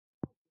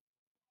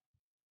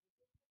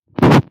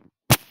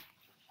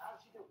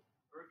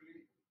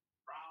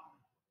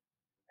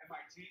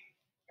MIT.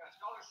 Got a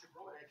scholarship,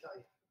 bro. What did I tell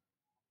you?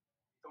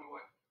 Tell me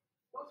what?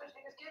 No such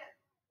thing as can't.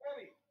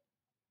 Eddie.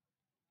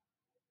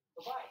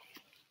 Bye-bye.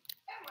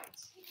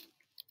 MIT.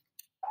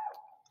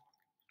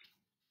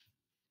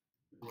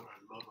 What I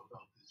love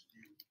about this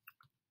view,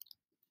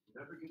 it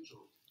never gets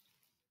old.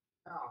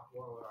 Oh,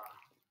 well,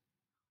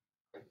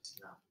 it's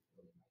not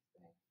really my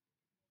thing.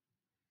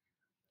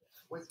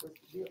 What's the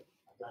deal?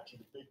 I got you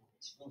the big one,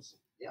 exclusive.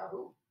 Yeah,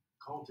 who?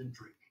 Carlton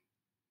Drake.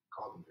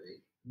 Carlton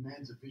Drake. The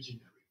man's a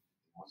visionary.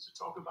 He wants to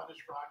talk about his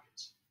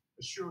rockets.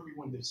 Assure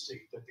everyone that's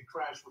safe that the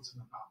crash was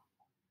an anomaly.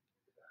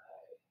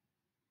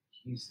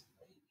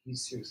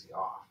 He's seriously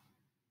off.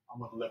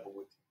 I'm on level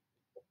with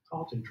you.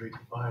 Carlton Drake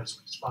can buy us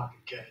with his pocket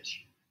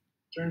cash.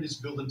 Turn this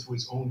building to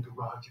his own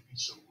garage if he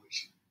so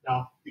wishes.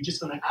 Now, you're just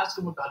going to ask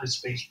him about his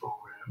space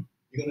program,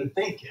 you're going to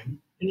thank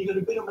him, and you're going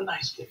to bid him a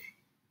nice day.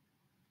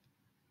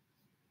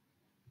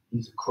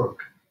 He's a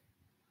crook.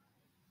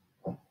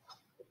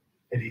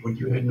 Eddie, when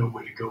you had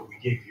nowhere to go, we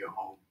gave you a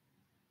home.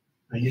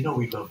 Now, you know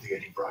we love the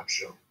Eddie Brock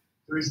Show.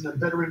 There isn't a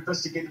better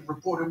investigative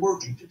reporter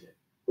working today,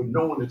 but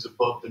no one is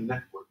above the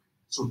network.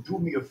 So do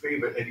me a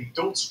favor, Eddie,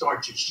 don't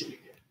start your shit again.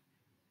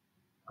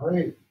 All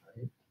right.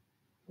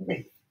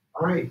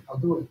 All right, I'll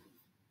do it.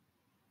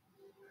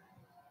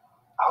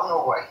 I don't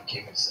know why he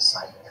gave me this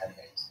assignment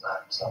anyway.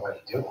 It's not what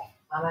I do.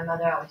 My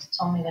mother always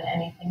told me that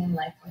anything in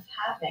life worth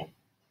having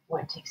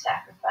would take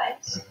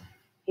sacrifice,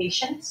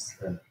 patience,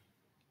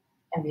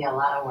 and be a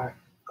lot of work.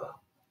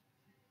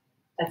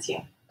 That's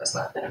you. That's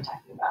not that I'm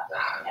talking about.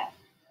 Nah. Yeah.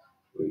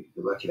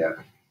 You're lucky to have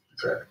me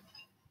forever.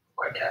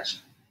 Quite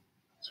catch.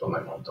 That's what my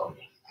mom told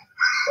me.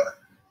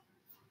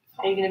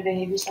 Are you going to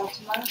behave yourself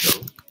tomorrow?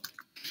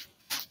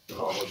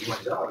 No, I'm going to do my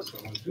job. That's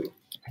what I'm going to do.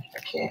 I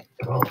can't.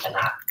 No, I'm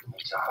not do my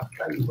job.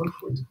 I gotta work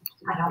for it.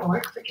 I don't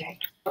work for Drake.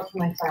 I work for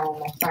my firm, and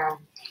my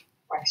firm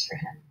works for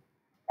him.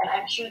 And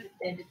I'm sure that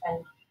they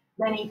defend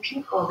many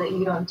people that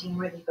you don't deem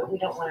worthy, but we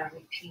don't want a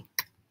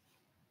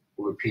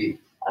repeat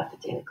of the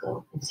Daily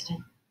Globe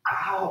incident.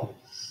 Ow.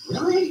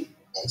 Really?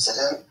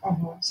 Incident?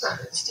 Mm-hmm. It's not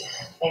an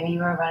incident. Maybe you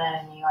were running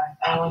out of New York.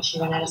 I want you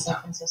to run out of San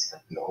Francisco.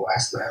 No, I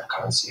still have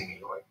currency in New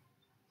York.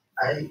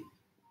 I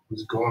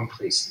was going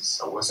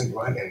places. I wasn't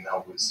running. I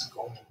was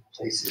going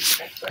places.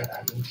 In fact, I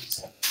moved to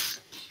San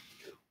Francisco.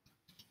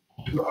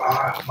 You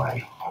are my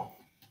home.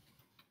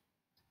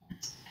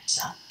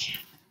 So,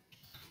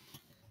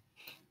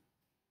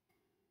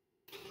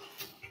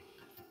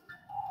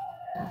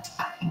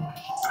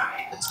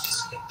 Alright, let's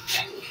just get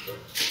back.